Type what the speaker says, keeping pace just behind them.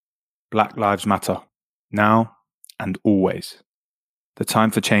Black Lives Matter, now and always. The time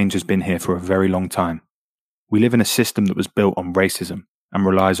for change has been here for a very long time. We live in a system that was built on racism and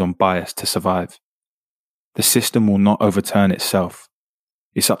relies on bias to survive. The system will not overturn itself.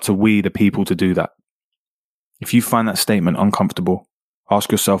 It's up to we, the people, to do that. If you find that statement uncomfortable,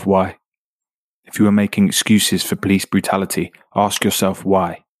 ask yourself why. If you are making excuses for police brutality, ask yourself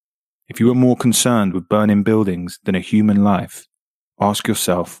why. If you are more concerned with burning buildings than a human life, ask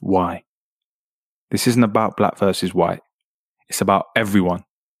yourself why. This isn't about black versus white. It's about everyone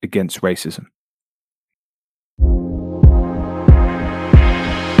against racism.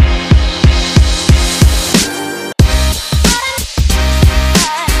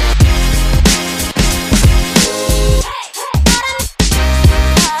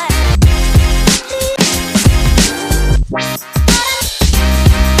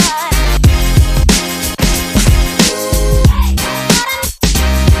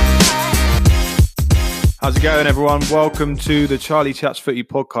 How's it going, everyone? Welcome to the Charlie Chats Footy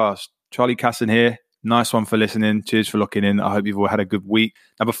podcast. Charlie Casson here. Nice one for listening. Cheers for locking in. I hope you've all had a good week.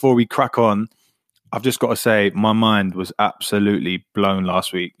 Now, before we crack on, I've just got to say my mind was absolutely blown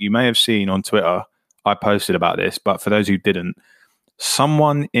last week. You may have seen on Twitter, I posted about this, but for those who didn't,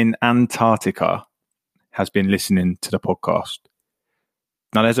 someone in Antarctica has been listening to the podcast.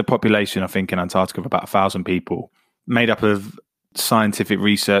 Now, there's a population, I think, in Antarctica of about 1,000 people, made up of scientific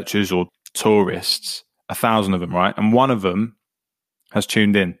researchers or tourists. 1,000 of them, right? And one of them has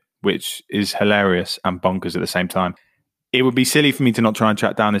tuned in, which is hilarious and bonkers at the same time. It would be silly for me to not try and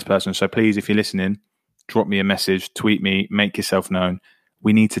track down this person. So please, if you're listening, drop me a message, tweet me, make yourself known.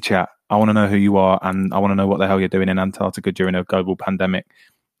 We need to chat. I want to know who you are, and I want to know what the hell you're doing in Antarctica during a global pandemic.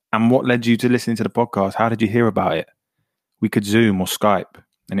 And what led you to listening to the podcast? How did you hear about it? We could Zoom or Skype,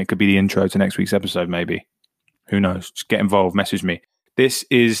 and it could be the intro to next week's episode, maybe. Who knows? Just get involved, message me. This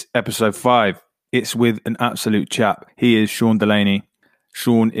is episode 5. It's with an absolute chap. He is Sean Delaney.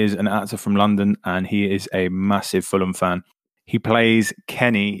 Sean is an actor from London and he is a massive Fulham fan. He plays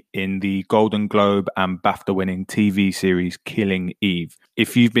Kenny in the Golden Globe and BAFTA winning TV series Killing Eve.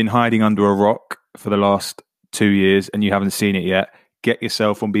 If you've been hiding under a rock for the last 2 years and you haven't seen it yet, get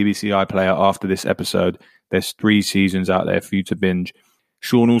yourself on BBC iPlayer after this episode. There's 3 seasons out there for you to binge.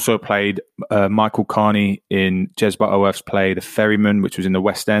 Sean also played Michael Carney in Jezba OF's play The Ferryman, which was in the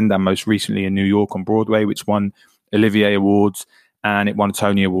West End, and most recently in New York on Broadway, which won Olivier Awards, and it won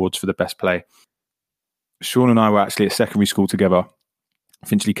Tony Awards for the best play. Sean and I were actually at secondary school together,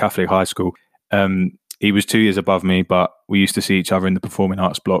 Finchley Catholic High School. He was 2 years above me, but we used to see each other in the performing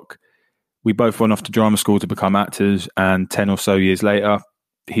arts block. We both went off to drama school to become actors, and 10 or so years later,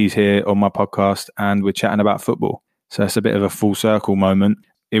 he's here on my podcast, and we're chatting about football. So it's a bit of a full circle moment.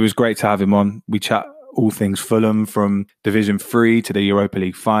 It was great to have him on. We chat all things Fulham, from Division 3 to the Europa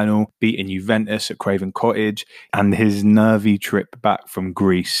League final, beating Juventus at Craven Cottage, and his nervy trip back from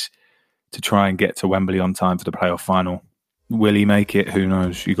Greece to try and get to Wembley on time for the playoff final. Will he make it? Who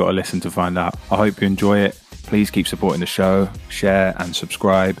knows? You've got to listen to find out. I hope you enjoy it. Please keep supporting the show, share and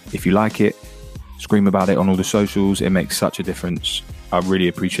subscribe. If you like it, scream about it on all the socials. It makes such a difference. I really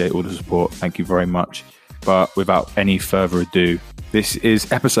appreciate all the support. Thank you very much. But without any further ado, this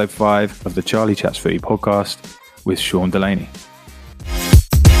is episode 5 of the Charlie Chats Footy podcast with Sean Delaney.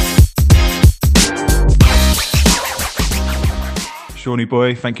 Shawnee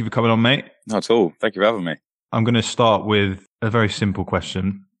boy, thank you for coming on, mate. Not at all. Thank you for having me. I'm going to start with a very simple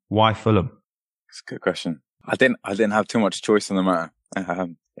question. Why Fulham? It's a good question. I didn't have too much choice on the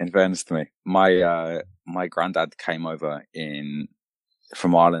matter. In fairness to me, my granddad came over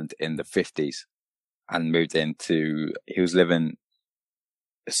from Ireland in the 50s. And moved he was living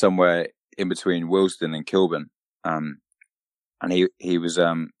somewhere in between Willesden and Kilburn. And he was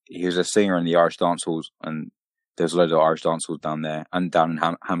a singer in the Irish dance halls, and there's a load of Irish dance halls down there and down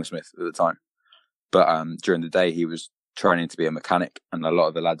in Hammersmith at the time. But during the day he was training to be a mechanic, and a lot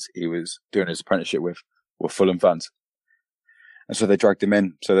of the lads he was doing his apprenticeship with were Fulham fans. And so they dragged him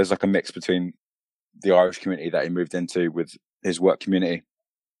in. So there's like a mix between the Irish community that he moved into with his work community.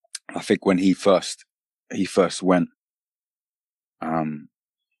 I think when he first went,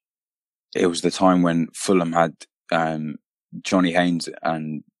 it was the time when Fulham had Johnny Haynes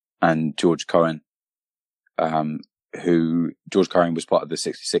and George Cohen, who George Cohen was part of the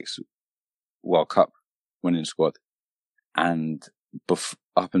 66 World Cup winning squad. And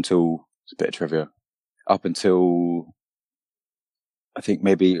up until, it's a bit of trivia, up until I think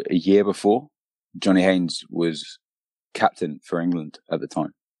maybe a year before, Johnny Haynes was captain for England at the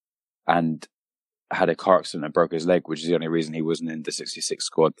time. And had a car accident and broke his leg, which is the only reason he wasn't in the 66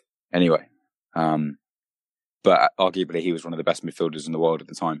 squad anyway. but arguably he was one of the best midfielders in the world at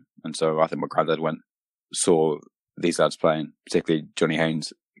the time. And so I think my granddad saw these lads playing, particularly Johnny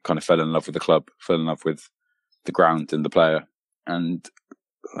Haynes, kind of fell in love with the club, fell in love with the ground and the player. And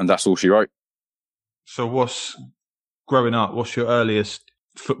that's all she wrote. So growing up, what's your earliest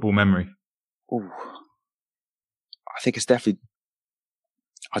football memory? Ooh. I think it's definitely,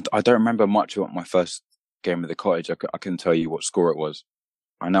 I don't remember much about my first game of the cottage. I couldn't tell you what score it was.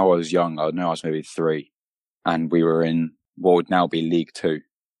 I know I was young. I know I was maybe 3, and we were in what would now be League 2.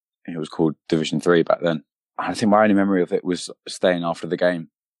 It was called Division 3 back then. And I think my only memory of it was staying after the game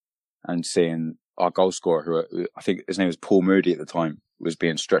and seeing our goal scorer, who I think his name was Paul Moody at the time, was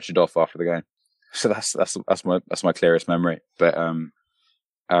being stretchered off after the game. So that's my clearest memory. But I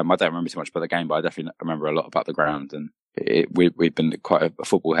don't remember too much about the game, but I definitely remember a lot about the ground. And we've been quite a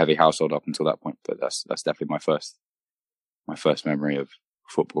football heavy household up until that point. But that's definitely my first memory of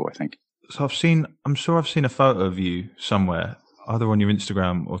football, I think. So I'm sure I've seen a photo of you somewhere, either on your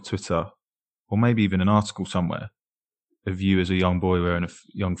Instagram or Twitter, or maybe even an article somewhere of you as a young boy wearing a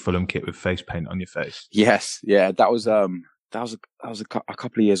young Fulham kit with face paint on your face. Yes, yeah, that was a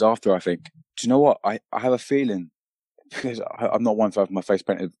couple of years after, I think. Do you know what? I have a feeling, because I'm not one for having my face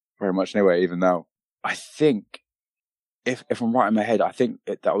painted very much anyway, even now. I think, if I'm right in my head, I think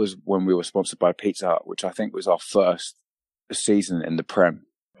that was when we were sponsored by Pizza Hut, which I think was our first season in the Prem.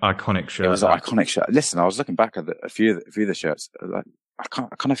 Iconic shirt. It was an iconic shirt. Listen, I was looking back at a few of the shirts. I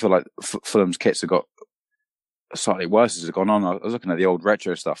kind of feel like Fulham's kits have got slightly worse as it's gone on. I was looking at the old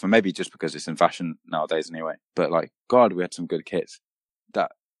retro stuff, and maybe just because it's in fashion nowadays anyway. But like, God, we had some good kits.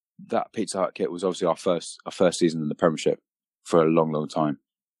 That Pizza Hut kit was obviously our first season in the Premiership for a long, long time.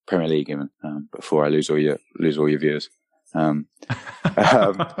 Premier League even, before I lose all your viewers. And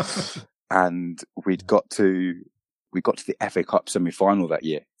we got to the FA Cup semi-final that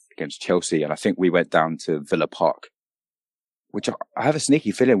year against Chelsea, and I think we went down to Villa Park, which I have a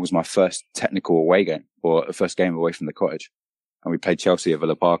sneaky feeling was my first technical away game, or the first game away from the cottage. And we played Chelsea at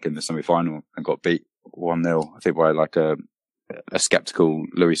Villa Park in the semi-final and got beat 1-0, I think by like a sceptical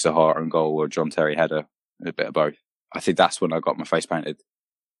Louis Sahar own goal or John Terry header, a bit of both. I think that's when I got my face painted.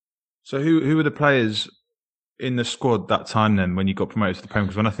 So who were the players in the squad that time then when you got promoted to the Premier?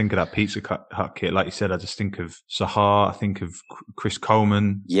 Because when I think of that Pizza Hut kit, like you said, I just think of Sahar, I think of Chris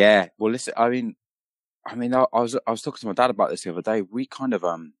Coleman. Yeah, well, listen, I mean, I was talking to my dad about this the other day. We kind of,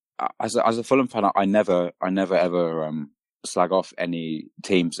 as a Fulham fan, I never ever slag off any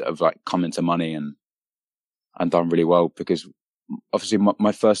teams that have like come into money and done really well, because obviously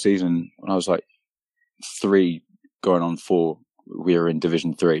my first season when I was like 3 going on 4, we were in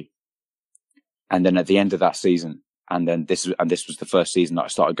Division 3. And then at the end of that season, and this was the first season that I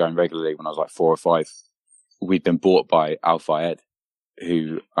started going regularly when I was like 4 or 5, we'd been bought by Al Fayed,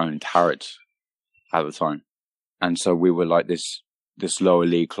 who owned Harrods at the time. And so we were like this lower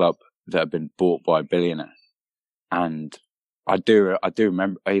league club that had been bought by a billionaire. And I do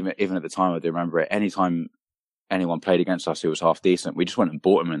remember, even at the time, I do remember it. Anytime anyone played against us who was half decent, we just went and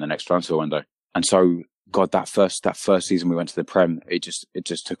bought them in the next transfer window. And so, God, that first season we went to the Prem, it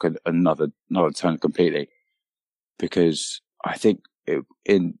just took another turn completely. Because I think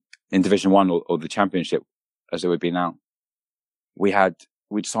in Division 1 or the Championship, as it would be now, we'd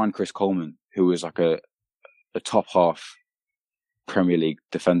signed Chris Coleman, who was like a top half Premier League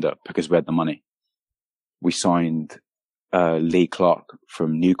defender, because we had the money. We signed Lee Clark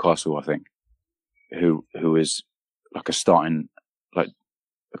from Newcastle, I think, who is like a starting, like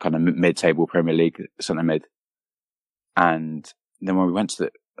a kind of mid-table Premier League centre mid. And then when we went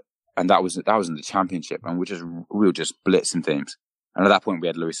to and that was in the Championship, and we were just blitzing teams. And at that point we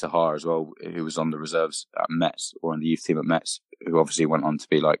had Louis Sahar as well, who was on the reserves at Metz, or on the youth team at Metz, who obviously went on to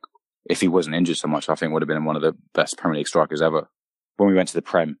be like, if he wasn't injured so much, I think would have been one of the best Premier League strikers ever. When we went to the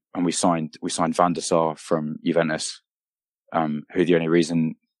Prem and we signed Van der Sar from Juventus, who the only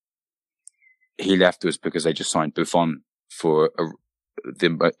reason he left was because they just signed Buffon for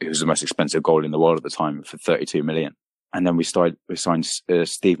it was the most expensive goal in the world at the time, for 32 million. And then we signed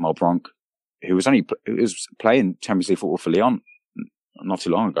Steve Malbronk, who was playing Champions League football for Lyon not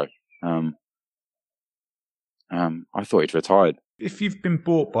too long ago. I thought he'd retired. If you've been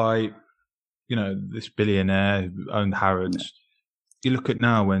bought by, this billionaire who owned Harrods, you look at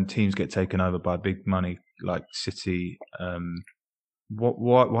now when teams get taken over by big money like City,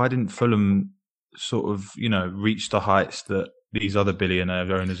 why didn't Fulham sort of, reach the heights that these other billionaire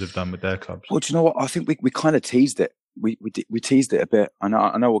owners have done with their clubs? Well, do you know what? I think we kind of teased it. We teased it a bit. I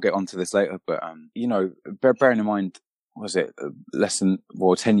know we'll get onto this later, but bearing in mind, was it less than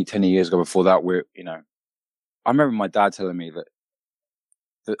 10 years ago? Before that, I remember my dad telling me that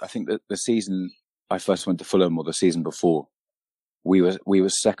I think that the season I first went to Fulham, or the season before, we were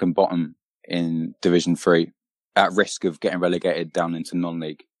second bottom in Division 3, at risk of getting relegated down into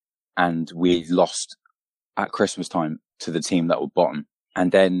non-league, and we lost at Christmas time to the team that were bottom.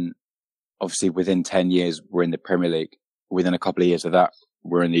 And then, obviously, within 10 years, we're in the Premier League. Within a couple of years of that,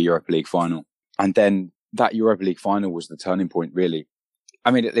 we're in the Europa League final. And then that Europa League final was the turning point, really.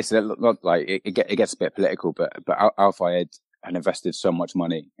 I mean, listen, like it gets a bit political, but Al Fayed had invested so much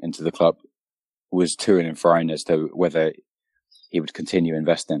money into the club, was to and fro as to whether he would continue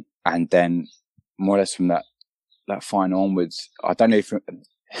investing. And then, more or less from that final onwards, I don't know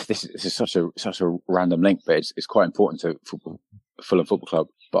if this is such a random link, but it's quite important to Fulham Football Club.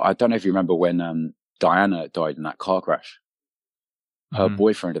 But I don't know if you remember when Diana died in that car crash. Her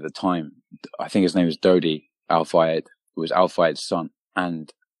boyfriend at the time, I think his name was Dodi Al Fayed, who was Al Fayed's son, and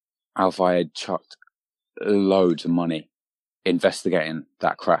Al Fayed chucked loads of money investigating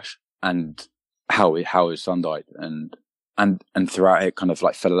that crash and how his son died, and throughout it, kind of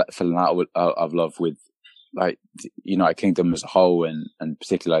like fell out of love with like the United Kingdom as a whole, and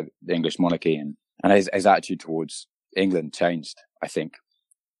particularly like the English monarchy, and his attitude towards England changed, I think,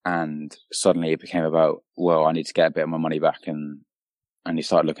 and suddenly it became about, well, I need to get a bit of my money back, and he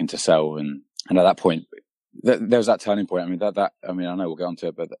started looking to sell, and at that point there was that turning point. I mean I know we'll get onto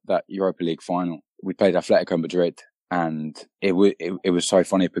it, but that Europa League final, we played Atletico Madrid, and it was so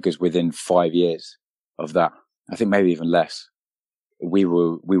funny because within 5 years of that, I think maybe even less, we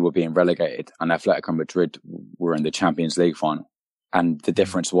were being relegated, and Atletico Madrid were in the Champions League final, and the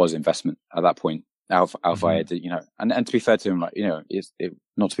difference was investment at that point. Al Fayed, and to be fair to him, like,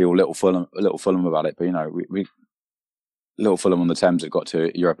 not to be all little Fulham about it, but we little Fulham on the Thames had got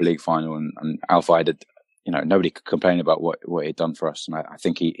to Europa League final, and Al Fayed had, nobody could complain about what he'd done for us, and I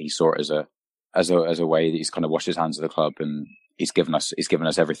think he saw it as a way that he's kind of washed his hands of the club, and he's given us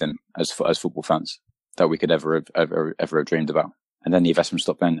everything as football fans that we could ever have dreamed about. And then the investment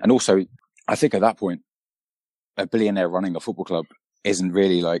stopped then. And also, I think at that point, a billionaire running a football club isn't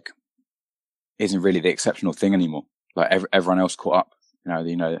really the exceptional thing anymore. Like everyone else caught up.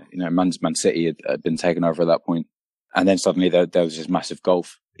 Man City had been taken over at that point, and then suddenly there was this massive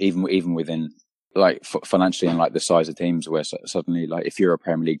gulf, even within like financially and like the size of teams, where suddenly, like, if you're a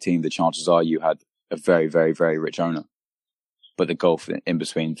Premier League team, the chances are you had a very, very, very rich owner. But the gulf in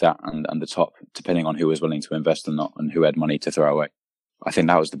between that and the top, depending on who was willing to invest or not, and who had money to throw away, I think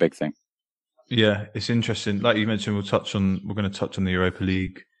that was the big thing. Yeah, it's interesting. Like you mentioned, we're going to touch on the Europa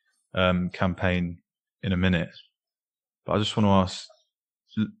League campaign in a minute. But I just want to ask,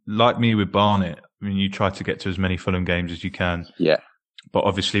 like me with Barnet, I mean, you try to get to as many Fulham games as you can. Yeah. But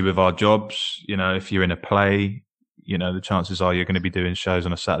obviously with our jobs, if you're in a play, the chances are you're going to be doing shows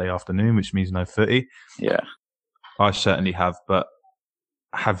on a Saturday afternoon, which means no footy. Yeah. I certainly have, but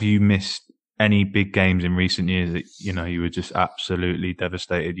have you missed any big games in recent years that, you were just absolutely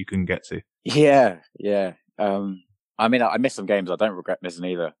devastated you couldn't get to? Yeah. I mean, I missed some games I don't regret missing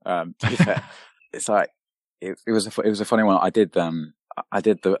either. To be fair, it's like, it was a funny one. I did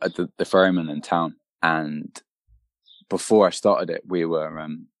the Ferryman in town, and before I started it, we were,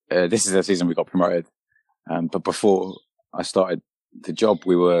 this is the season we got promoted. But before I started the job,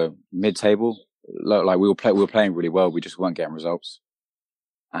 we were mid-table. Like we were playing really well. We just weren't getting results,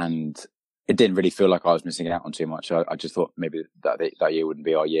 and it didn't really feel like I was missing out on too much. I just thought maybe that year wouldn't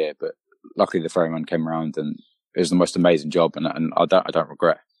be our year, but luckily the Ferryman came around, and it was the most amazing job. And I don't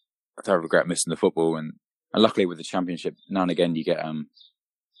regret missing the football. And luckily with the Championship, now and again you get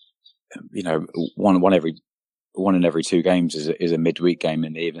one in every 2 games is a midweek game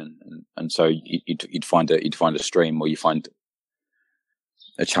in the evening, and so you'd find a stream, or you find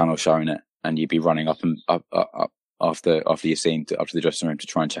a channel showing it, and you'd be running up after you've seen up to the dressing room to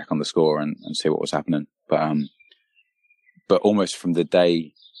try and check on the score and see what was happening. But almost from the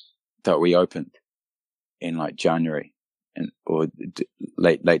day that we opened in like January or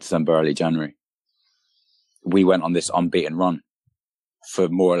late December, early January, we went on this unbeaten run for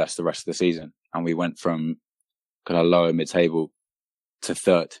more or less the rest of the season, and we went from kind of lower mid-table to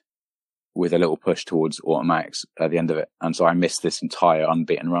 3rd with a little push towards automatics at the end of it. And so I missed this entire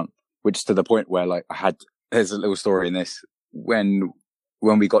unbeaten run, which is to the point where, like, there's a little story in this. When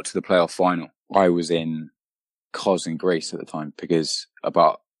we got to the playoff final, I was in Kos in Greece at the time, because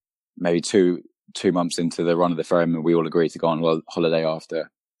about maybe two months into the run of the Ferryman, we all agreed to go on holiday after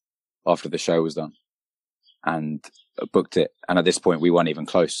the show was done, and booked it. And at this point, we weren't even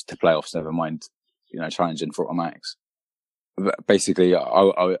close to playoffs, never mind, challenging for automatics. But basically,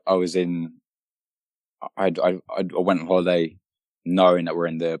 I went on holiday knowing that we're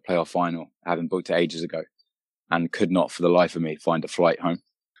in the playoff final, having booked it ages ago, and could not for the life of me find a flight home.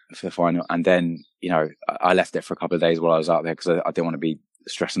 for the final. And then, I left it for a couple of days while I was out there because I didn't want to be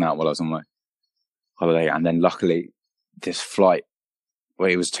stressing out while I was on my holiday. And then luckily this flight, well,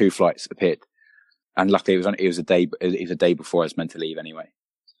 it was 2 flights appeared. And luckily it was a day before I was meant to leave anyway.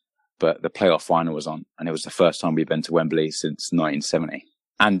 But the playoff final was on, and it was the first time we'd been to Wembley since 1970.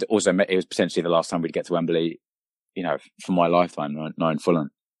 And also it was potentially the last time we'd get to Wembley, for my lifetime, knowing Fulham.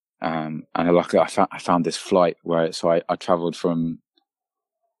 And luckily I found this flight I travelled from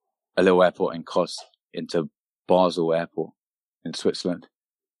a little airport in Kos into Basel airport in Switzerland,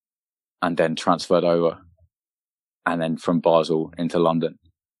 and then transferred over, and then from Basel into London,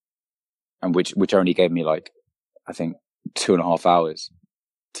 and which only gave me I think 2.5 hours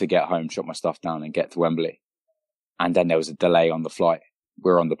to get home, shut my stuff down, and get to Wembley. And then there was a delay on the flight.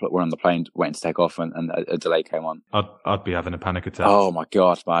 We're on the plane waiting to take off, and a delay came on. I'd be having a panic attack. Oh my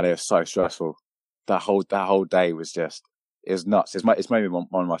god, man! It was so stressful. That whole day was just, it was nuts. It's maybe one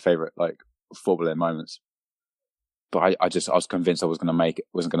of my favourite footballing moments. But I was convinced I wasn't going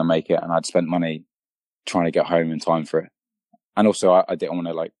to make it, and I'd spent money trying to get home in time for it. And also I didn't want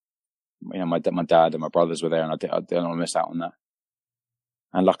to my dad and my brothers were there, and I didn't want to miss out on that.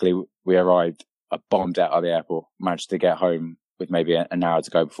 And luckily we arrived. I bombed out of the airport, managed to get home with maybe an hour to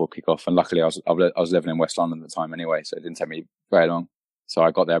go before kick-off. And luckily I was living in West London at the time anyway, so it didn't take me very long. So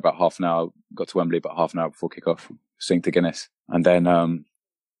I got there about half an hour, got to Wembley about half an hour before kick-off, synced to Guinness. And then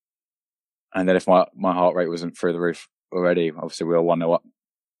if my heart rate wasn't through the roof already, obviously we were 1-0 up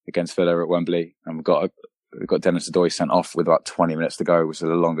against Villa at Wembley, and we got Dennis Adoy sent off with about 20 minutes to go, which is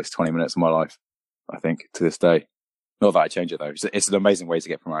the longest 20 minutes of my life, I think, to this day. Not that I change it though. It's an amazing way to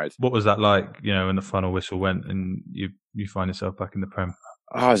get promoted. What was that like, when the final whistle went and you find yourself back in the Prem?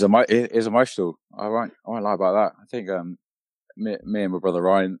 Oh, it's emotional. I won't lie about that. I think me and my brother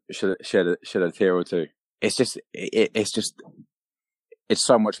Ryan shed a tear or two. It's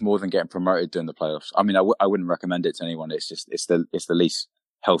so much more than getting promoted during the playoffs. I mean, I wouldn't recommend it to anyone. It's the least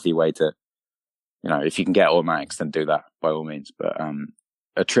healthy way to, if you can get automatics, then do that by all means. But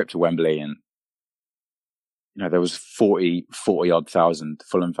a trip to Wembley, and there was 40 odd thousand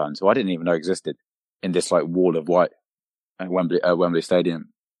Fulham fans who I didn't even know existed in this wall of white at Wembley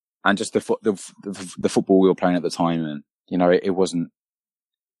Stadium, and just the football we were playing at the time, and it wasn't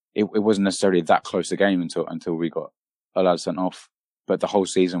necessarily that close a game until we got a lad sent off. But the whole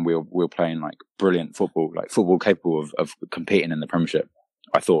season we were playing brilliant football, football capable of competing in the Premiership,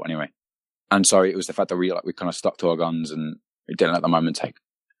 I thought anyway. And so it was the fact that we kind of stuck to our guns, and we didn't let the moment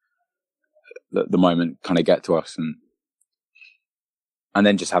the moment kind of get to us, and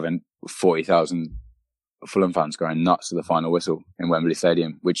then just having 40,000 Fulham fans going nuts to the final whistle in Wembley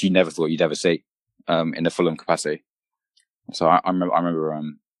Stadium, which you never thought you'd ever see in the Fulham capacity. So I remember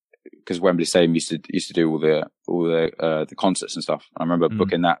because Wembley Stadium used to do all the concerts and stuff. I remember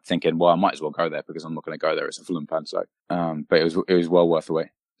booking that, thinking, well, I might as well go there because I'm not going to go there as a Fulham fan. So, but it was well worth the wait.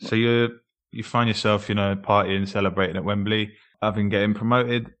 So you find yourself, partying, celebrating at Wembley, getting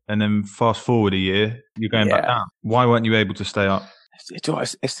promoted, and then fast forward a year, you're going back down. Why weren't you able to stay up?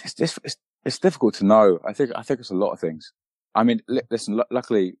 It's difficult to know. I think it's a lot of things. I mean, listen,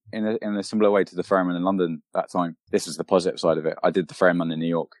 luckily in a similar way to the Ferryman in London that time, this is the positive side of it. I did the Ferryman in New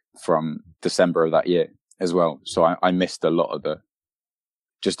York from December of that year as well. So I missed a lot of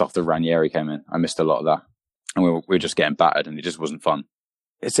just after Ranieri came in, I missed a lot of that. And we were just getting battered, and it just wasn't fun.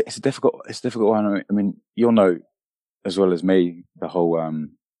 It's a difficult one. I mean, you'll know as well as me, the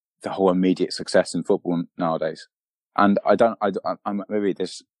whole immediate success in football nowadays. And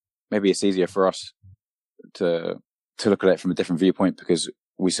maybe it's easier for us to look at it from a different viewpoint because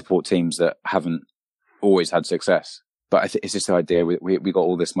we support teams that haven't always had success. But it's just the idea we got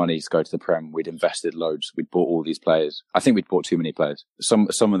all this money to go to the Prem. We'd invested loads. We'd bought all these players. I think we'd bought too many players. Some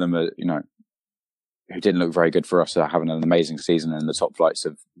of them are, who didn't look very good for us, are having an amazing season in the top flights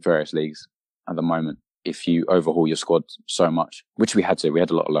of various leagues at the moment. If you overhaul your squad so much, which we had to, we had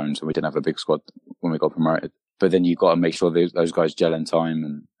a lot of loans and we didn't have a big squad when we got promoted. But then you've got to make sure those guys gel in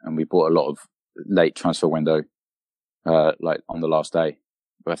time, and we bought a lot of late transfer window, on the last day.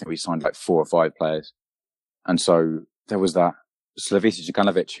 But I think we signed 4 or 5 players. And so there was that. Slavica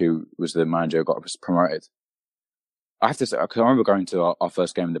Jukanovic, who was the manager who got us promoted. I have to say, because I remember going to our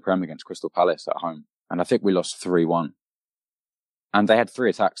first game in the Prem against Crystal Palace at home, and I think we lost 3-1. And they had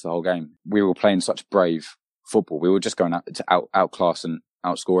 3 attacks the whole game. We were playing such brave football. We were just going out to outclass and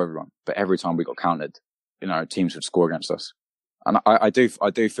outscore everyone. But every time we got countered, teams would score against us. And I do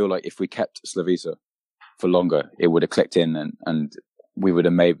feel like if we kept Slavica for longer, it would have clicked in and we would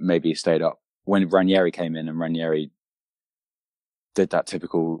have maybe stayed up. When Ranieri came in, and Ranieri did that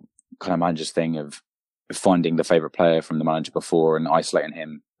typical kind of manager's thing of finding the favourite player from the manager before and isolating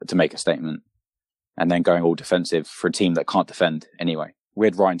him to make a statement, and then going all defensive for a team that can't defend anyway. We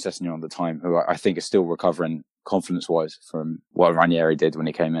had Ryan Sessegnon at the time, who I think is still recovering confidence-wise from what Ranieri did when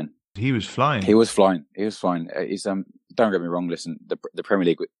he came in. He was flying. He was flying. He's don't get me wrong. Listen, the Premier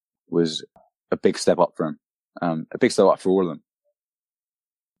League was a big step up for him, a big step up for all of them.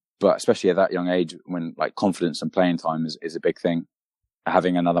 But especially at that young age, when like confidence and playing time is a big thing,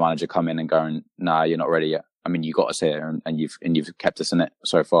 having another manager come in and going, "Nah, you're not ready yet." I mean, you got us here, and you've kept us in it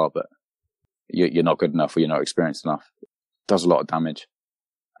so far, but you're not good enough, or you're not experienced enough. It does a lot of damage,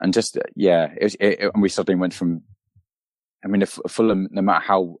 and just and we suddenly went from. I mean, if Fulham, no matter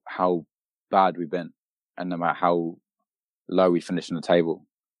how bad we've been, and no matter how low we finish in the table,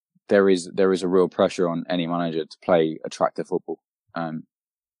 there is a real pressure on any manager to play attractive football,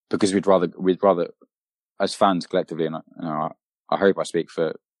 because we'd rather as fans collectively, and I hope I speak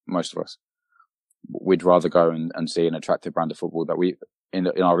for most of us, we'd rather go and see an attractive brand of football that we in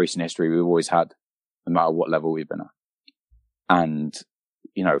our recent history we've always had, no matter what level we've been at, and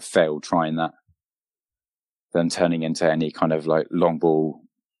failed trying that, than turning into any kind of like long ball,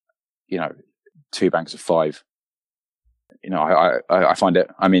 two banks of five. I find it.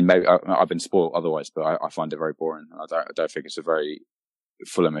 I mean, maybe I've been spoiled otherwise, but I find it very boring. I don't think it's a very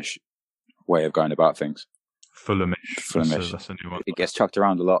Fulhamish way of going about things. Fulhamish. That's a new one. It gets chucked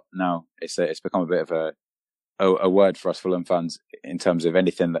around a lot now. It's become a bit of a word for us Fulham fans in terms of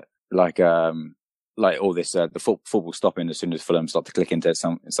anything that like all this the football stopping as soon as Fulham start to click into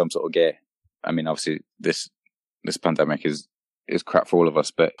some sort of gear. I mean, obviously this pandemic is crap for all of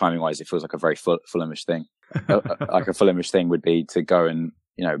us, but timing wise, it feels like a very Fulhamish thing. Like a Fulhamish thing would be to go and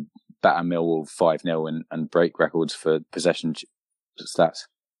batter Millwall 5-0 and break records for possession stats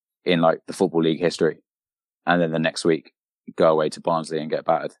in like the Football League history, and then the next week go away to Barnsley and get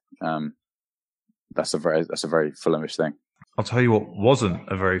battered. That's a very Fulhamish thing. I'll tell you what wasn't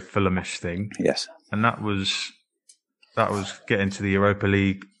a very Fulhamish thing. Yes, and that was getting to the Europa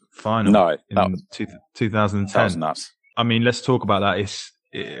League final. No, in 2010. That was nuts. I mean, let's talk about that. It's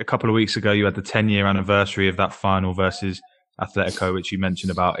a couple of weeks ago. You had the 10-year anniversary of that final versus Atletico, which you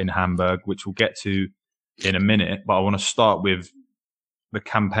mentioned about in Hamburg, which we'll get to in a minute. But I want to start with the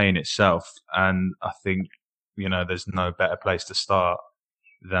campaign itself, and I think there's no better place to start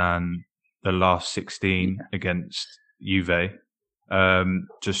than the last 16 against Juve.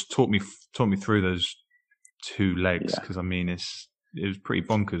 Just talk me through those two legs, because I mean it was pretty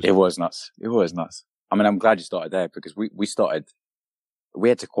bonkers. It was nuts. I mean, I'm glad you started there, because we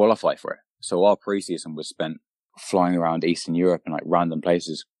had to qualify for it. So our pre-season was spent flying around Eastern Europe and like random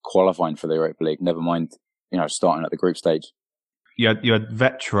places qualifying for the Europa League. Never mind, starting at the group stage. You had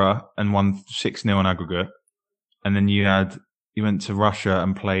Vetra and won 6-0 on aggregate, and then you went to Russia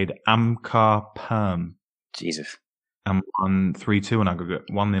and played Amkar Perm. Jesus. And won 3-2 on aggregate,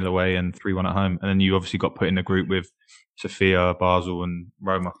 1-0 away and 3-1 at home. And then you obviously got put in a group with Sofia, Basel, and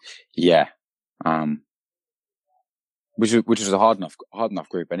Roma. Yeah, which was a hard enough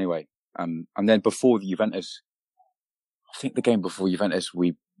group anyway. And then before the Juventus, I think the game before Juventus,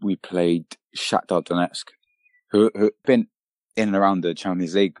 we played Shakhtar Donetsk, who have been in and around the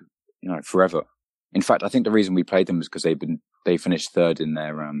Champions League, forever. In fact, I think the reason we played them was because they finished third in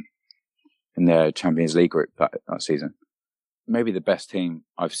their Champions League group that season. Maybe the best team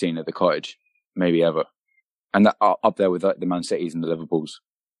I've seen at the Cottage, maybe ever. And that up there with the Man Cities and the Liverpools,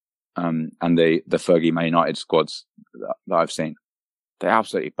 and the Fergie Man United squads that I've seen. They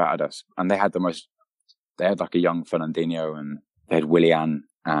absolutely battered us. And they had like a young Fernandinho, and they had Willian,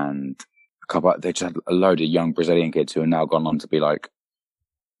 and they just had a load of young Brazilian kids who have now gone on to be like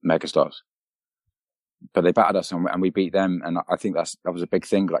megastars. But they battered us, and we beat them, and I think that was a big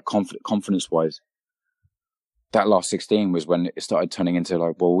thing, like confidence-wise. That last 16 was when it started turning into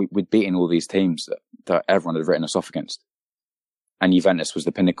like, well, we'd beaten all these teams that everyone had written us off against, and Juventus was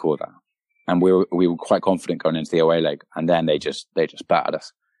the pinnacle of that. And we were quite confident going into the away leg, and then they just battered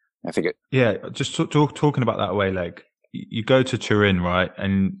us. I think just talking about that away leg. You go to Turin, right,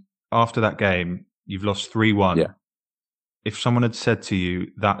 and after that game, you've lost 3-1. Yeah. If someone had said to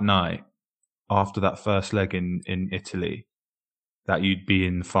you that night, after that first leg in Italy, that you'd be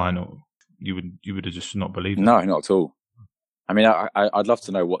in the final, you would have just not believed it. No, not at all. I mean, I'd love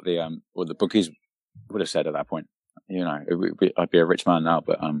to know what the bookies would have said at that point. I'd be a rich man now,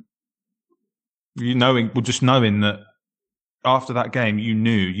 but just knowing that after that game, you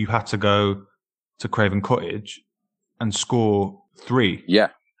knew you had to go to Craven Cottage and score 3. Yeah,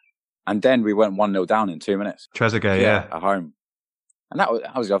 and then we went 1-0 down in 2 minutes. Trezeguet, yeah, at home, and that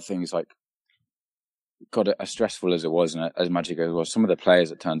was the other thing. Is like, God, as stressful as it was and as magic as it was, some of the players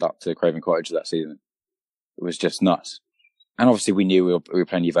that turned up to Craven Cottage that season, was just nuts. And obviously we knew we were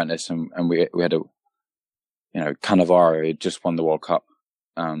playing Juventus, and we had Cannavaro had just won the World Cup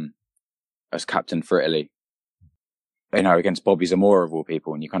as captain for Italy, against Bobby Zamora of all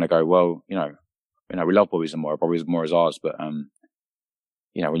people. And you kind of go, well, we love Bobby Zamora. Bobby Zamora is ours, but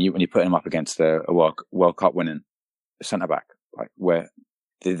when you put him up against a World Cup winning centre back, like where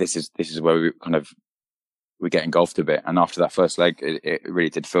this is where we get engulfed a bit. And after that first leg, it really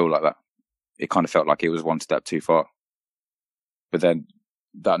did feel like that. It kind of felt like it was one step too far. But then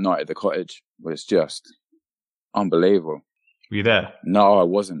that night at the cottage was just unbelievable. Were you there? No, I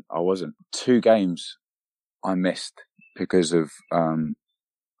wasn't. 2 games I missed because of,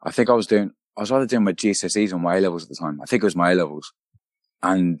 I think I was either doing my GCSEs or my A-levels at the time. I think it was my A-levels.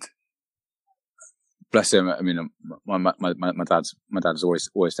 And bless him, I mean, my dad's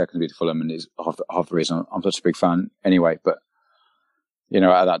always taken me to Fulham, and is half the reason I'm such a big fan anyway. But,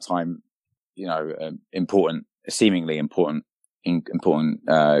 at that time, seemingly important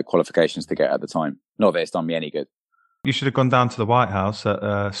qualifications to get at the time. Not that it's done me any good. You should have gone down to the White House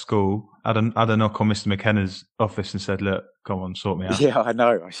at school, had a knock on Mr. McKenna's office and said, "Look, come on, sort me out." Yeah, I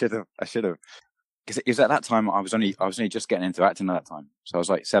know. I should have. Because it was at that time, I was only just getting into acting at that time. So I was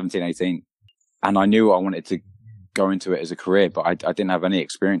like 17, 18. And I knew I wanted to go into it as a career, but I didn't have any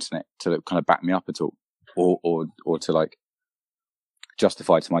experience in it to kind of back me up at all. Or to like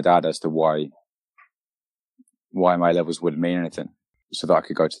justify to my dad as to why my levels wouldn't mean anything, so that I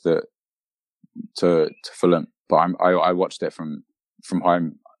could go to Fulham. But I watched it from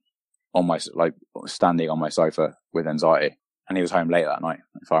home on my, like, standing on my sofa with anxiety, and he was home late that night,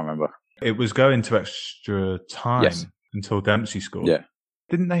 if I remember. It was going to extra time. Yes. Until Dempsey scored. Yeah.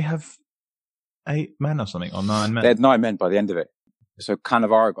 Didn't they have 8 men or something, or 9 men? They had 9 men by the end of it. So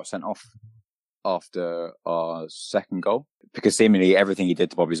Cannavaro got sent off after our second goal, because seemingly everything he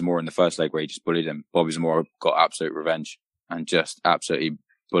did to Bobby Zamora in the first leg, where he just bullied him, Bobby Zamora got absolute revenge and just absolutely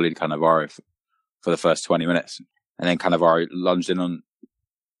bullied Cannavaro for the first 20 minutes. And then Cannavaro lunged in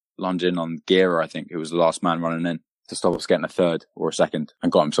on Guerra, I think, who was the last man running in, to stop us getting a third or a second,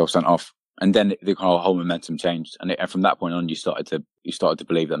 and got himself sent off. And then the whole momentum changed. And from that point on, you started to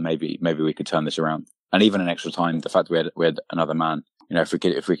believe that maybe we could turn this around. And even in extra time, the fact that we had another man,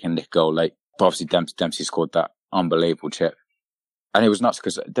 if we can nick a goal late. But obviously Dempsey scored that unbelievable chip. And it was nuts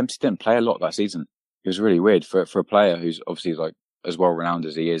because Dempsey didn't play a lot that season. It was really weird for a player who's obviously like as well renowned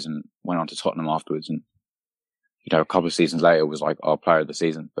as he is, and went on to Tottenham afterwards. And, a couple of seasons later was like our player of the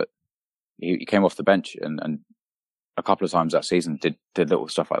season. But he came off the bench and a couple of times that season did little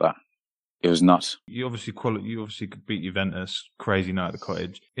stuff like that. It was nuts. You obviously could beat Juventus, crazy night at the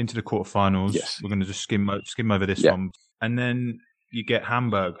cottage, into the quarterfinals. Yes. We're going to just skim over this one. And then you get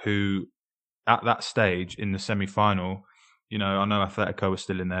Hamburg, who at that stage in the semi-final, I know Atletico was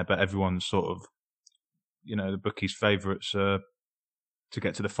still in there, but everyone's sort of, the bookies' favourites to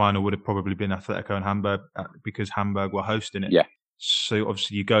get to the final would have probably been Atletico and Hamburg, because Hamburg were hosting it. Yeah. So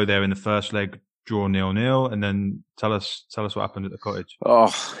obviously you go there in the first leg, draw 0-0, and then tell us what happened at the cottage.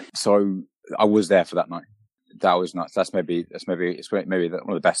 Oh, so I was there for that night. That was nuts. It's maybe one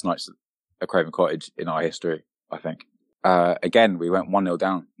of the best nights at Craven Cottage in our history, I think. Again, we went 1-0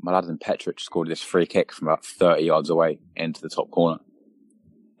 down. Mladen Petric scored this free kick from about 30 yards away into the top corner.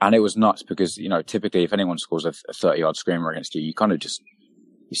 And it was nuts because, typically if anyone scores a 30-yard screamer against you, you kind of just,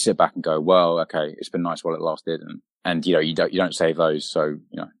 you sit back and go, well, okay, it's been nice while it lasted. And you don't save those. So,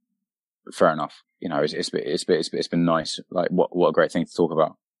 fair enough. It's been nice. Like, what a great thing to talk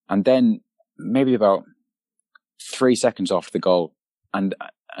about. And then maybe about 3 seconds after the goal, and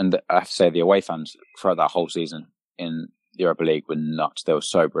I have to say the away fans throughout that whole season in the Europa League were nuts. They were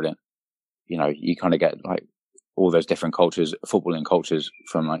so brilliant. You kind of get like all those different cultures, footballing cultures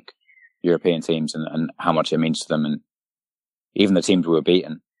from like European teams, and how much it means to them. And even the teams we were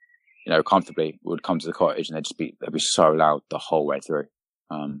beaten, comfortably, would come to the cottage and they'd be so loud the whole way through.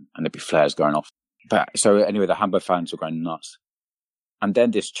 And there'd be flares going off. But so anyway, the Hamburg fans were going nuts. And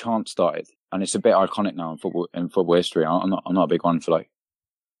then this chant started, and it's a bit iconic now in football history. I'm not a big one for like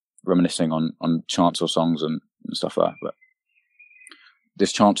reminiscing on chants or songs and stuff like that. But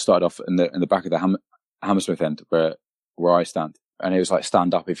this chant started off in the back of the Hammersmith end where I stand, and it was like,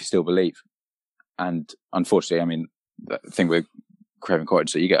 "Stand up if you still believe." And unfortunately, I mean, the thing with Craven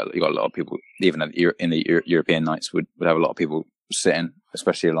Cottage, so you got a lot of people, even in the European nights, would have a lot of people sitting,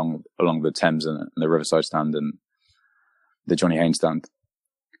 especially along the Thames and the Riverside stand and the Johnny Haynes stand.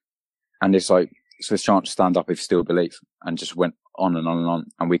 And it's like, so this chant, "Stand up if you still believe," and just went on and on and on.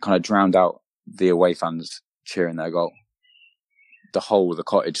 And we kind of drowned out the away fans cheering their goal. The whole of the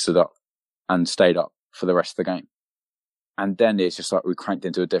cottage stood up and stayed up for the rest of the game. And then it's just like we cranked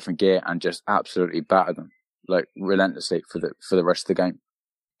into a different gear and just absolutely battered them. like relentlessly for the rest of the game.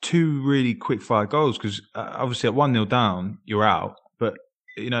 Two really quick fire goals because obviously at 1-0 down, you're out. But,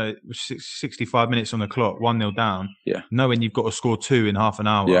 you know, it was 65 minutes on the clock, 1-0 down. Yeah. Knowing you've got to score 2 in half an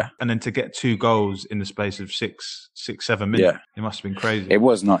hour. Yeah. And then to get 2 goals in the space of 7 minutes. Yeah. It must have been crazy. It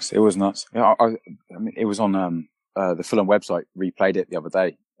was nuts. Yeah, I mean, it was on the Fulham website, replayed it the other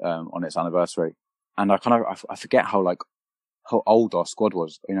day on its anniversary. And I forget how old our squad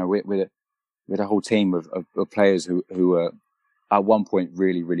was. You know, we had a whole team of players who were at one point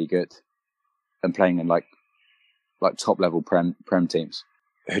really, really good and playing in like top level prem teams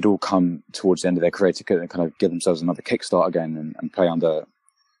who'd all come towards the end of their career to kind of give themselves another kickstart again and play under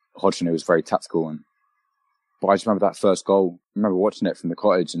Hodgson, who was very tactical. But I just remember that first goal. I remember watching it from the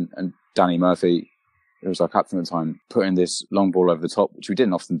cottage and Danny Murphy, who was our captain at the time, putting this long ball over the top, which we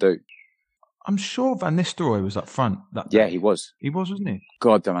didn't often do. I'm sure Van Nistelrooy was up front. Yeah, he was. He was, wasn't he?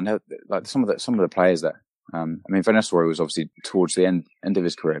 God damn, I know, like some of the players there. I mean, Van Nistelrooy was obviously towards the end of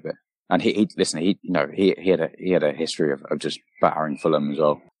his career a bit, and he had a history of just battering Fulham as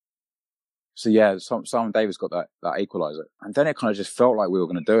well. So yeah, Simon Davis got that equaliser, and then it kind of just felt like we were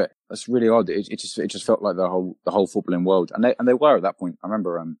going to do it. That's really odd. It just felt like the whole footballing world, and they were at that point. I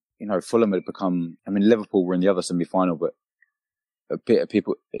remember, Fulham had become. I mean, Liverpool were in the other semi-final, but a bit of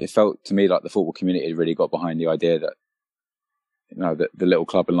people. It felt to me like the football community had really got behind the idea that, that the little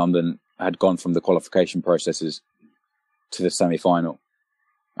club in London had gone from the qualification processes to the semi-final,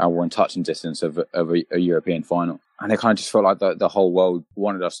 and were in touching distance of a European final, and it kind of just felt like the whole world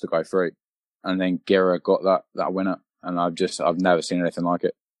wanted us to go through. And then Guerra got that winner, and I've never seen anything like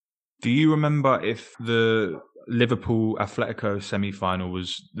it. Do you remember if the Liverpool Atletico semi-final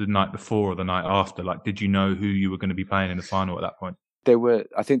was the night before or the night after? Like, did you know who you were going to be playing in the final at that point?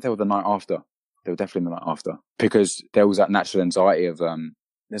 I think they were the night after. They were definitely the night after, because there was that natural anxiety of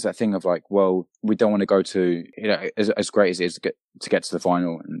there's that thing of like, well, we don't want to go to, as great as it is to get to the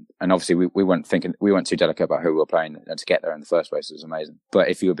final. And obviously we weren't too delicate about who we were playing, and to get there in the first place was amazing. But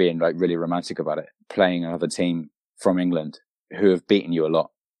if you were being like really romantic about it, playing another team from England who have beaten you a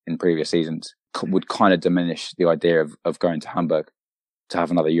lot in previous seasons would kind of diminish the idea of going to Hamburg to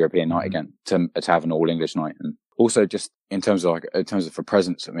have another European night again, to have an all English night. And also just in terms of for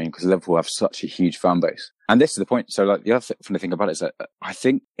presence, I mean, because Liverpool have such a huge fan base. And this is the point. So like the other funny thing about it is that I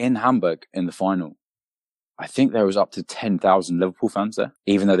think in Hamburg in the final, I think there was up to 10,000 Liverpool fans there,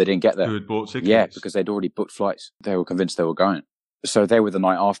 even though they didn't get there. Who had bought tickets? Yeah, because they'd already booked flights. They were convinced they were going. So they were the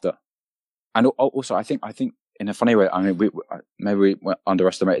night after. And also I think in a funny way, I mean, we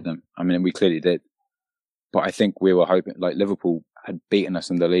underestimated them. I mean, we clearly did. But I think we were hoping, like Liverpool had beaten us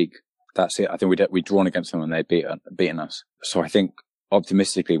in the league. That's it. I think we'd drawn against them and they'd beaten us. So I think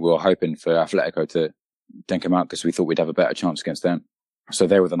optimistically we were hoping for Atletico to then come out, because we thought we'd have a better chance against them. So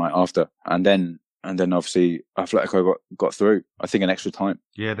they were the night after. And then obviously Atletico got through, I think, in extra time.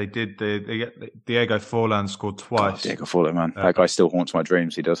 Yeah, they did. Diego Forlan scored twice. God, Diego Forlan, man. That guy still haunts my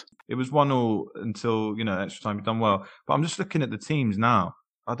dreams. He does. It was 1-1 until, extra time. You've done well. But I'm just looking at the teams now.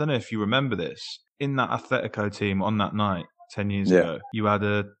 I don't know if you remember this. In that Atletico team on that night, 10 years ago, you had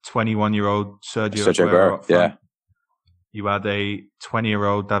a 21-year-old Sergio Aguero up front. Yeah. You had a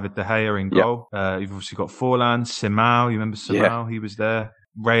 20-year-old David De Gea in goal. You've obviously got Forlan, Simao. You remember Simao? Yeah. He was there.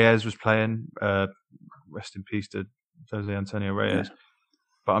 Reyes was playing. Rest in peace to Jose Antonio Reyes. Yeah.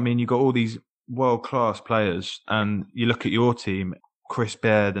 But I mean, you got all these world-class players, and you look at your team, Chris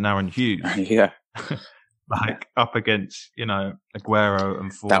Baird and Aaron Hughes. Yeah. Up against, Aguero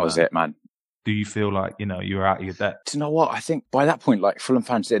and Forlan. That was it, man. Do you feel like, you were out of your depth? Do you know what? I think by that point, like, Fulham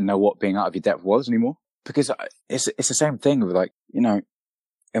fans didn't know what being out of your depth was anymore. Because it's the same thing with, like, I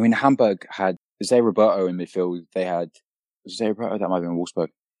mean, Hamburg had Zé Roberto in midfield. They had Zé Roberto, that might have been Wolfsburg.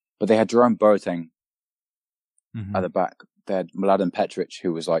 But they had Jerome Boateng at the back. They had Mladen Petric,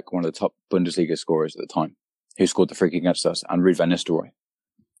 who was like one of the top Bundesliga scorers at the time, who scored the free kick against us, and Ruud van Nistelrooy.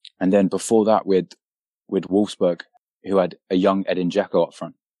 And then before that, with Wolfsburg, who had a young Edin Dzeko up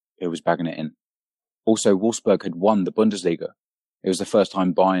front, who was bagging it in. Also, Wolfsburg had won the Bundesliga. It was the first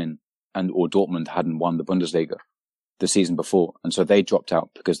time Bayern or Dortmund hadn't won the Bundesliga the season before. And so they dropped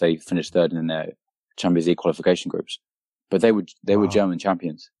out because they finished third in their Champions League qualification groups. But they were German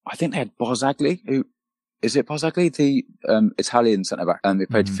champions. I think they had Barzagli, the Italian centre-back, who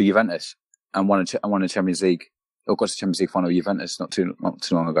played for Juventus and won a Champions League, or got to Champions League final with Juventus not too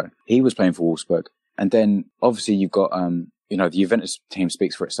long ago. He was playing for Wolfsburg. And then obviously you've got, the Juventus team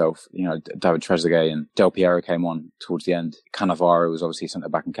speaks for itself. David Trezeguet and Del Piero came on towards the end. Cannavaro was obviously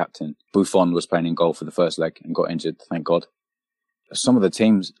centre-back and captain. Buffon was playing in goal for the first leg and got injured, thank God. Some of the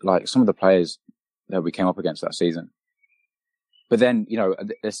teams, like some of the players that we came up against that season. But then,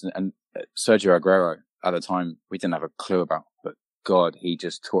 listen, and Sergio Aguero, at the time we didn't have a clue about. But God, he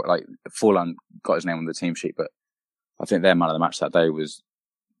just taught, like, Forlan got his name on the team sheet, but I think their man of the match that day was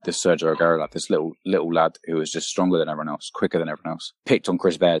this Sergio Aguero, like this little lad who was just stronger than everyone else, quicker than everyone else. Picked on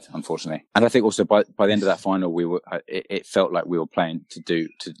Chris Baird, unfortunately. And I think also by the end of that final, it felt like we were playing to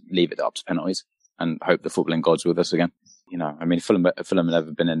leave it up to penalties and hope the footballing gods were with us again. You know, I mean, Fulham have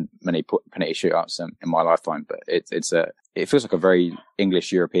never been in many penalty shootouts in my lifetime, but it feels like a very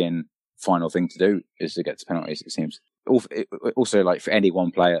English European final thing to do, is to get to penalties, it seems. Also, like, for any one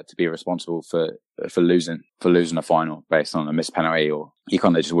player to be responsible for losing a final based on a missed penalty, or you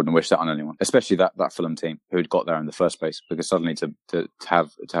kind of just wouldn't wish that on anyone, especially that Fulham team who had got there in the first place, because suddenly to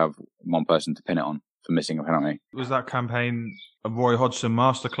have one person to pin it on for missing a penalty. Was that campaign a Roy Hodgson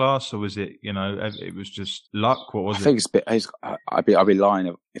masterclass, or was it, you know, it was just luck? What was it? I think I'd be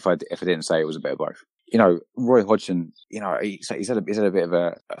lying if I didn't say it was a bit of both. You know, Roy Hodgson, you know, he's had a bit of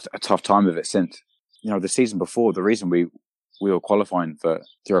a tough time of it since. You know, the season before, the reason we were qualifying for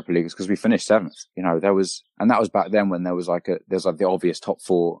the Europa League is because we finished 7th. You know, that was back then when there was the obvious top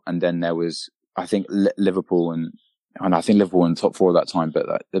 4, and then there was, I think, Liverpool and I think Liverpool in the top 4 at that time.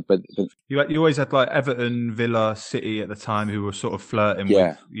 But you always had like Everton, Villa, City at the time who were sort of flirting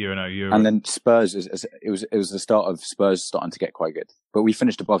with, you know, Europe. And then Spurs, it was the start of Spurs starting to get quite good. But we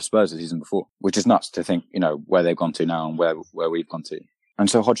finished above Spurs the season before, which is nuts to think, you know, where they've gone to now and where we've gone to. And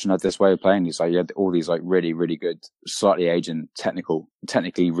so Hodgson had this way of playing. He's like, he had all these like really, really good, slightly aging,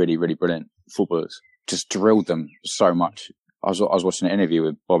 technically really, really brilliant footballers. Just drilled them so much. I was watching an interview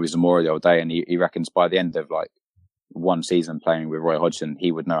with Bobby Zamora the other day, and he reckons by the end of like one season playing with Roy Hodgson,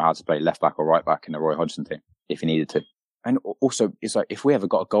 he would know how to play left back or right back in the Roy Hodgson team if he needed to. And also, it's like, if we ever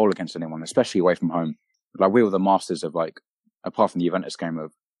got a goal against anyone, especially away from home, like, we were the masters of, like, apart from the Juventus game,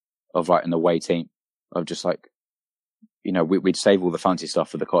 of like an away team, of just like, you know, we'd save all the fancy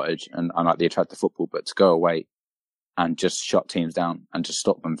stuff for the cottage and like the attractive football, but to go away and just shut teams down and just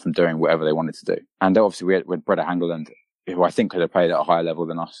stop them from doing whatever they wanted to do. And obviously we had Breda Hangeland, who I think could have played at a higher level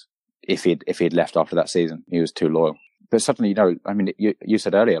than us if he'd left after that season. He was too loyal. But suddenly, you know, I mean, you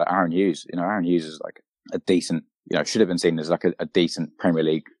said earlier, like Aaron Hughes, you know, Aaron Hughes is like a decent, you know, should have been seen as like a decent Premier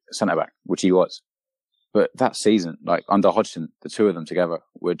League centre-back, which he was. But that season, like under Hodgson, the two of them together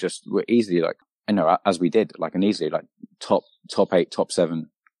were easily like, you know, as we did, like an easily like top 8, top 7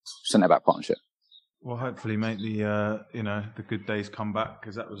 centre-back partnership. Well, hopefully, mate, the good days come back,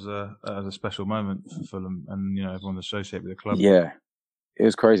 because that was a special moment for Fulham, and, you know, everyone associated with the club. Yeah, it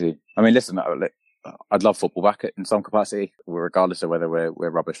was crazy. I mean, listen, I'd love football back in some capacity, regardless of whether we're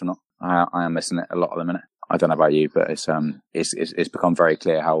rubbish or not. I am missing it a lot at the minute. I don't know about you, but it's become very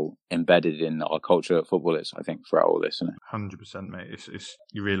clear how embedded in our culture football is, I think, throughout all this, isn't it? 100%, mate. It's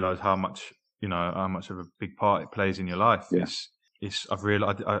you realise how much of a big part it plays in your life. Yeah. I've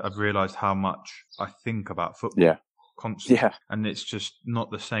realised how much I think about football. Yeah. Constantly. Yeah. And it's just not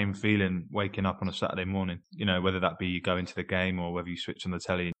the same feeling waking up on a Saturday morning, you know, whether that be you go into the game or whether you switch on the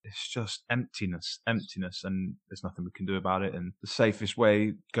telly. It's just emptiness, and there's nothing we can do about it. And the safest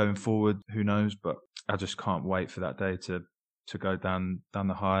way going forward, who knows? But I just can't wait for that day to go down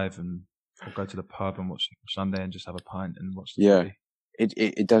the Hive and or go to the pub and watch Sunday and just have a pint and watch the TV.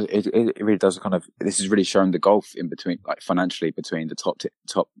 It really does kind of, this is really showing the gulf in between, like financially, between the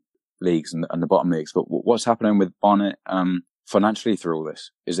top leagues and the bottom leagues. But what's happening with Barnet financially through all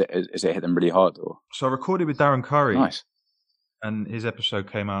this? Is it hit them really hard? Or? So I recorded with Darren Curry. Nice. And his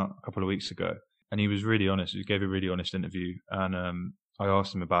episode came out a couple of weeks ago, and he was really honest. He gave a really honest interview, and I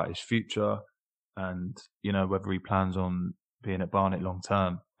asked him about his future and, you know, whether he plans on being at Barnet long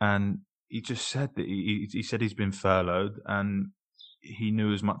term. And he just said that he said he's been furloughed, and he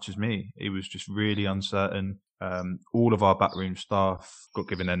knew as much as me. He was just really uncertain. All of our backroom staff got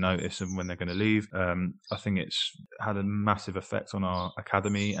given their notice and when they're going to leave. I think it's had a massive effect on our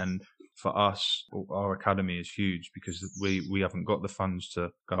academy, and for us, our academy is huge because we haven't got the funds to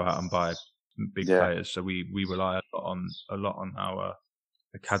go out and buy big players. So we rely a lot on our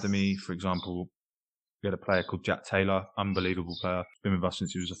academy. For example, we had a player called Jack Taylor, unbelievable player. Been with us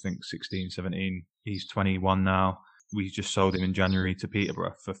since he was, I think, 16, 17. He's 21 now. We just sold him in January to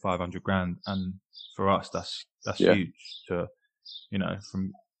Peterborough for 500 grand. And for us, that's huge to, you know,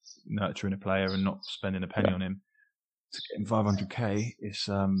 from nurturing a player and not spending a penny on him to getting 500k. It's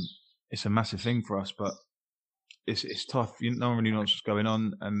a massive thing for us, but it's tough. No one really knows what's going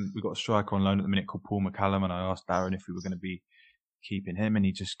on. And we've got a striker on loan at the minute called Paul McCallum. And I asked Darren if we were going to be keeping him. And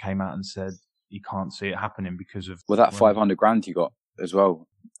he just came out and said he can't see it happening because of... Well, that 500 grand you got as well.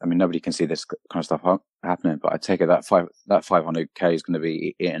 I mean, nobody can see this kind of stuff happening, but I take it that 500k is going to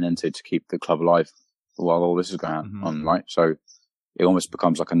be eaten into to keep the club alive while all this is going on, right? So it almost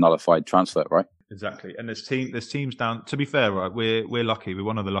becomes like a nullified transfer, right? exactly. And there's teams down. To be fair, right, we're lucky. We're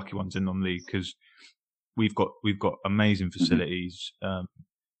one of the lucky ones in non-league because we've got amazing facilities.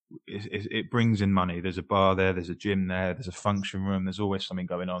 It brings in money. There's a bar there. There's a gym there. There's a function room. There's always something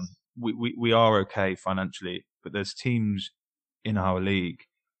going on. We are okay financially, but there's teams in our league.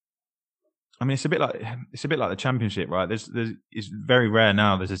 I mean, it's a bit like the Championship, right? It's very rare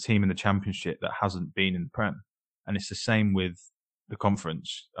now. There's a team in the Championship that hasn't been in the Prem, and it's the same with the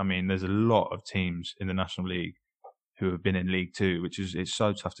Conference. I mean, there's a lot of teams in the National League who have been in League Two, it's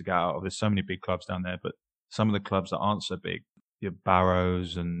so tough to get out of. There's so many big clubs down there, but some of the clubs that aren't so big, your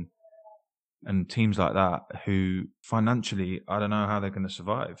Barrows and teams like that, who financially, I don't know how they're going to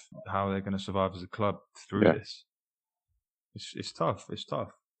survive. How they're going to survive as a club through this. It's tough. It's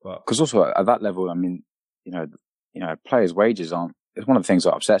tough. Because also at that level, I mean, players' wages aren't. It's one of the things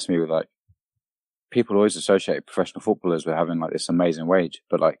that upsets me with like people always associate professional footballers with having like this amazing wage,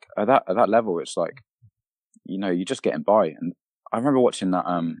 but like at that level, it's like you're just getting by. And I remember watching that.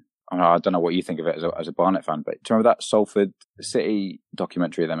 I don't know what you think of it as a Barnet fan, but do you remember that Salford City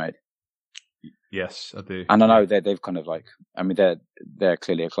documentary they made? Yes, I do. And I know they've kind of like, I mean, they're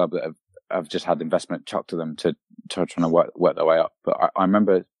clearly a club that have just had investment chucked to them to trying to work their way up. But I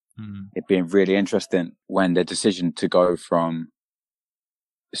remember it being really interesting when the decision to go from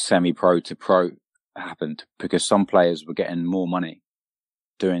semi-pro to pro happened, because some players were getting more money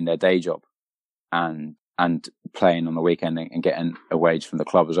doing their day job and playing on the weekend and getting a wage from the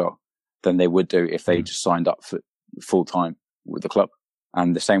club as well than they would do if they just signed up for full time with the club.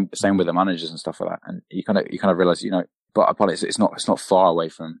 And the same with the managers and stuff like that. And you kind of realize, but it's not far away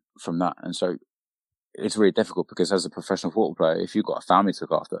from that. And so it's really difficult because as a professional football player, if you've got a family to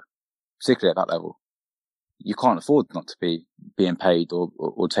look after, particularly at that level, you can't afford not to be being paid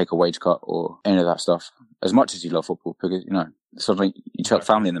or take a wage cut or any of that stuff as much as you love football, because, suddenly you chuck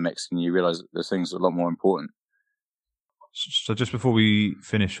family in the mix and you realize that there's things a lot more important. So just before we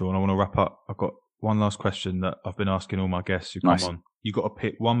finish, Sean, I want to wrap up. I've got one last question that I've been asking all my guests who come on. You've got to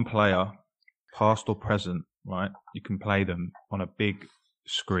pick one player, past or present, right? You can play them on a big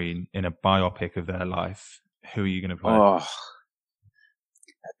screen in a biopic of their life. Who are you going to play? Oh,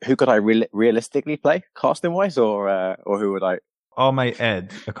 who could I realistically play, casting wise, or who would I? Our mate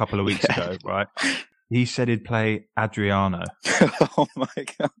Ed, a couple of weeks ago, right? He said he'd play Adriano. Oh my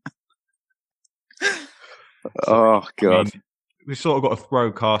god! Oh god! I mean, we've sort of got to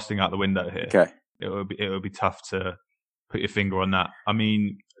throw casting out the window here. Okay, it would be tough to put your finger on that. I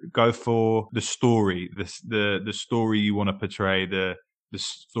mean, go for the story, the story you want to portray, the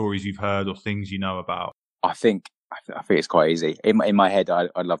stories you've heard or things you know about. I think it's quite easy. In my head,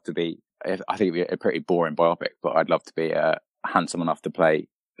 I'd love to be. I think it'd be a pretty boring biopic, but I'd love to be handsome enough to play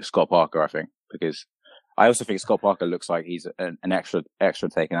Scott Parker. I think, because I also think Scott Parker looks like he's an extra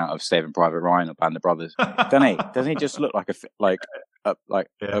taken out of Saving Private Ryan or Band of Brothers. Doesn't he just look like a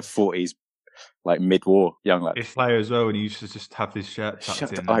 40s like mid-war young lad? His player as well, and he used to just have his shirt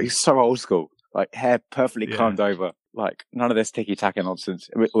tucked in. Like, he's so old school, like hair perfectly combed over, like none of this ticky-tacky nonsense.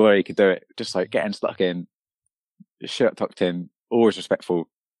 Where he could do it, just like getting stuck in, shirt tucked in, always respectful.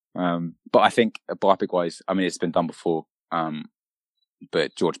 But I think biopic-wise, I mean, it's been done before.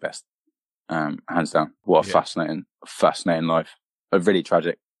 But George Best, hands down. What a fascinating life. But really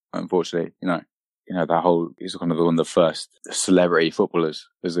tragic, unfortunately. That whole, he's kind of one of the first celebrity footballers,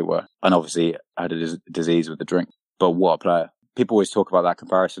 as it were. And obviously had a disease with the drink. But what a player. People always talk about that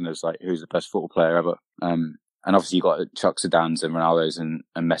comparison as like, who's the best football player ever. And obviously you got Chuck Zidane's and Ronaldo's and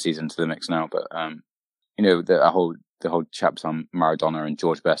Messi's into the mix now. But, the whole chaps on Maradona and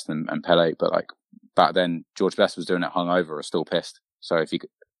George Best and Pele. But like back then, George Best was doing it hungover or still pissed. So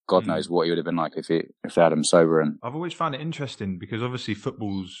God knows what he would have been like if they had him sober. And I've always found it interesting because obviously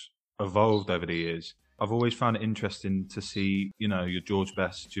football's evolved over the years. I've always found it interesting to see, your George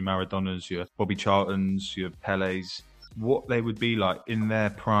Best, your Maradonas, your Bobby Charltons, your Pelés, what they would be like in their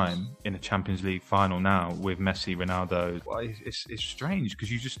prime in a Champions League final now with Messi, Ronaldo. Well, it's strange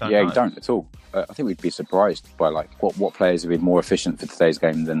because you just don't know. Yeah, you don't at all. I think we'd be surprised by like what players have been more efficient for today's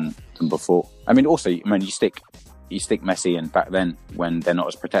game than before. I mean, also, you stick Messi in back then when they're not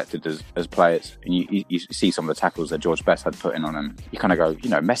as protected as players, and you see some of the tackles that George Best had put in on him. You kind of go,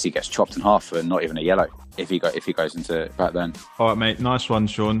 Messi gets chopped in half for not even a yellow if he goes into back then. All right, mate. Nice one,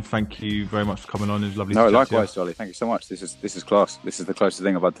 Sean. Thank you very much for coming on. It was lovely. No, likewise, Charlie. Thank you so much. This is class. This is the closest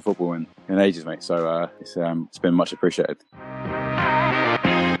thing I've had to football in ages, mate. So it's been much appreciated.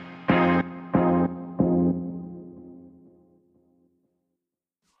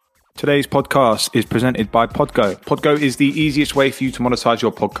 Today's podcast is presented by Podgo. Podgo is the easiest way for you to monetize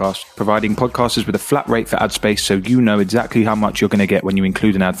your podcast, providing podcasters with a flat rate for ad space so you know exactly how much you're going to get when you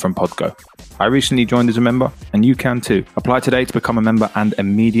include an ad from Podgo. I recently joined as a member, and you can too. Apply today to become a member and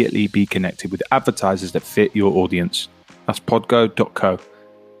immediately be connected with advertisers that fit your audience. That's podgo.co.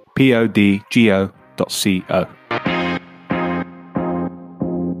 podgo.co.